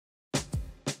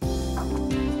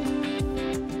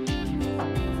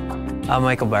I'm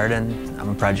Michael Barden. I'm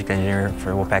a project engineer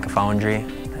for Waupaca Foundry.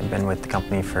 I've been with the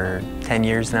company for 10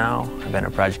 years now. I've been a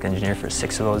project engineer for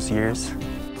 6 of those years.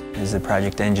 As a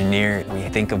project engineer, we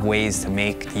think of ways to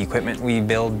make the equipment we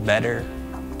build better,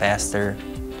 faster,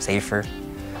 safer.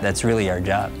 That's really our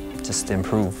job, just to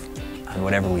improve on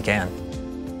whatever we can.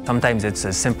 Sometimes it's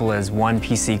as simple as one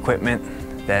piece of equipment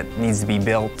that needs to be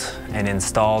built and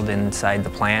installed inside the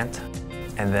plant.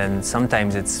 And then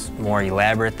sometimes it's more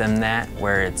elaborate than that,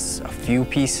 where it's a few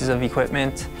pieces of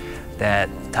equipment that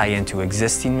tie into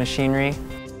existing machinery.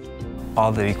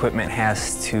 All the equipment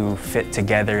has to fit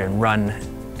together and run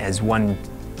as one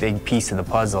big piece of the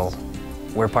puzzle.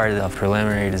 We're part of the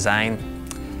preliminary design,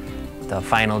 the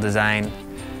final design,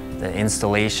 the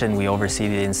installation. We oversee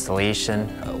the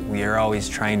installation. We are always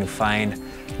trying to find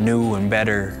new and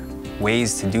better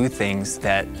ways to do things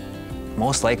that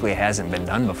most likely hasn't been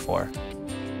done before.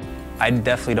 I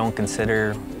definitely don't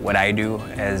consider what I do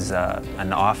as a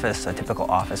typical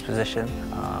office position.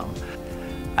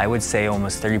 I would say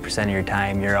almost 30% of your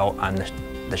time you're out on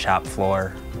the shop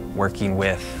floor working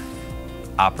with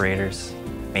operators,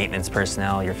 maintenance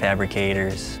personnel, your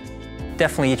fabricators.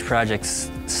 Definitely each project's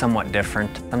somewhat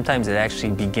different. Sometimes it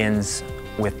actually begins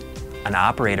with an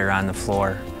operator on the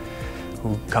floor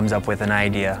who comes up with an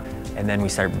idea, and then we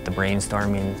start with the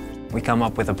brainstorming. We come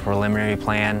up with a preliminary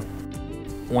plan.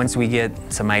 Once we get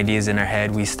some ideas in our head,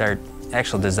 we start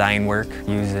actual design work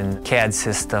using CAD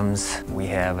systems. We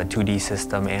have a 2D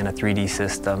system and a 3D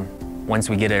system. Once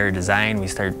we get our design, we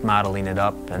start modeling it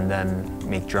up and then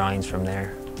make drawings from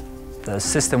there. The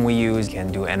system we use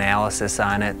can do analysis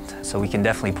on it, so we can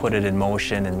definitely put it in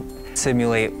motion and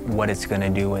simulate what it's going to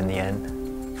do in the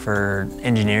end. For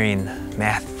engineering,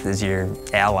 math is your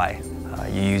ally.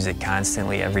 You use it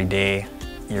constantly every day.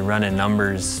 You're running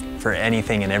numbers for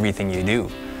anything and everything you do.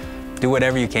 Do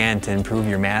whatever you can to improve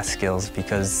your math skills,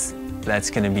 because that's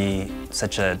going to be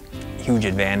such a huge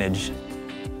advantage.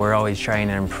 We're always trying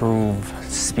to improve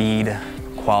speed,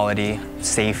 quality,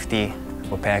 safety.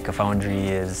 Waupaca Foundry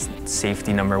is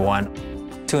safety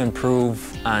 #1. To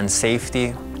improve on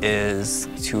safety is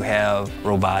to have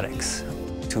robotics.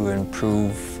 To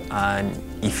improve on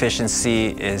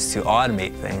efficiency is to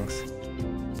automate things.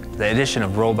 The addition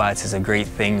of robots is a great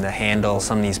thing to handle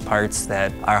some of these parts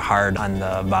that are hard on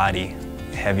the body,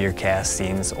 heavier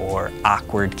castings or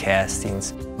awkward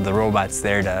castings. The robot's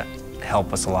there to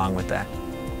help us along with that.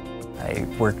 I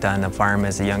worked on the farm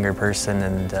as a younger person,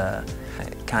 and I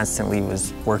constantly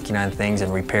was working on things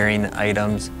and repairing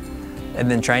items,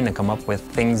 and then trying to come up with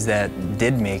things that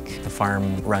did make the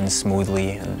farm run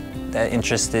smoothly. And that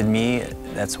interested me.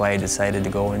 That's why I decided to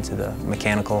go into the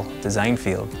mechanical design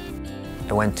field.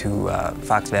 I went to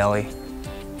Fox Valley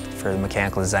for the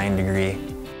mechanical design degree.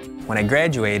 When I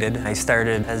graduated, I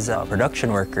started as a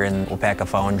production worker in Waupaca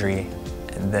Foundry.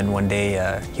 And then one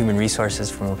day, Human Resources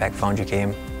from Waupaca Foundry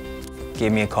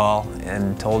gave me a call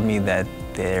and told me that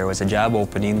there was a job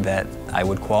opening that I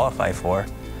would qualify for.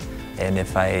 And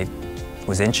if I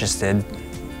was interested,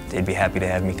 they'd be happy to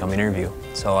have me come interview.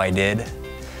 So I did,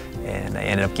 and I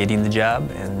ended up getting the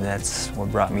job, and that's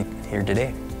what brought me here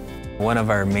today. One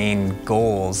of our main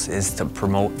goals is to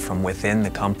promote from within the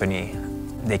company.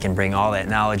 They can bring all that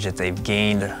knowledge that they've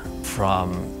gained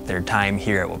from their time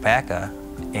here at Waupaca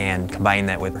and combine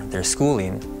that with their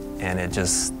schooling, and it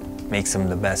just makes them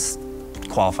the best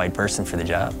qualified person for the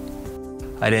job.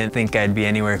 I didn't think I'd be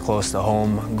anywhere close to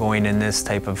home going in this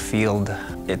type of field.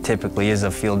 It typically is a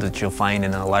field that you'll find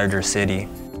in a larger city.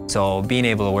 So being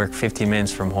able to work 15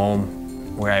 minutes from home,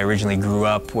 where I originally grew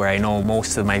up, where I know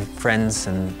most of my friends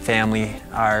and family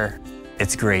are,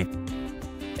 it's great.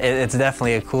 It's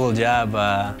definitely a cool job.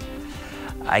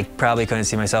 I probably couldn't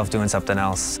see myself doing something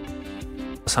else.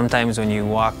 Sometimes when you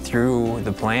walk through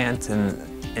the plant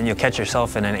and you'll catch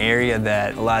yourself in an area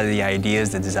that a lot of the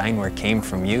ideas, the design work came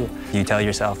from you, you tell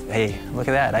yourself, hey, look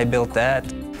at that, I built that.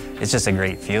 It's just a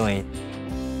great feeling.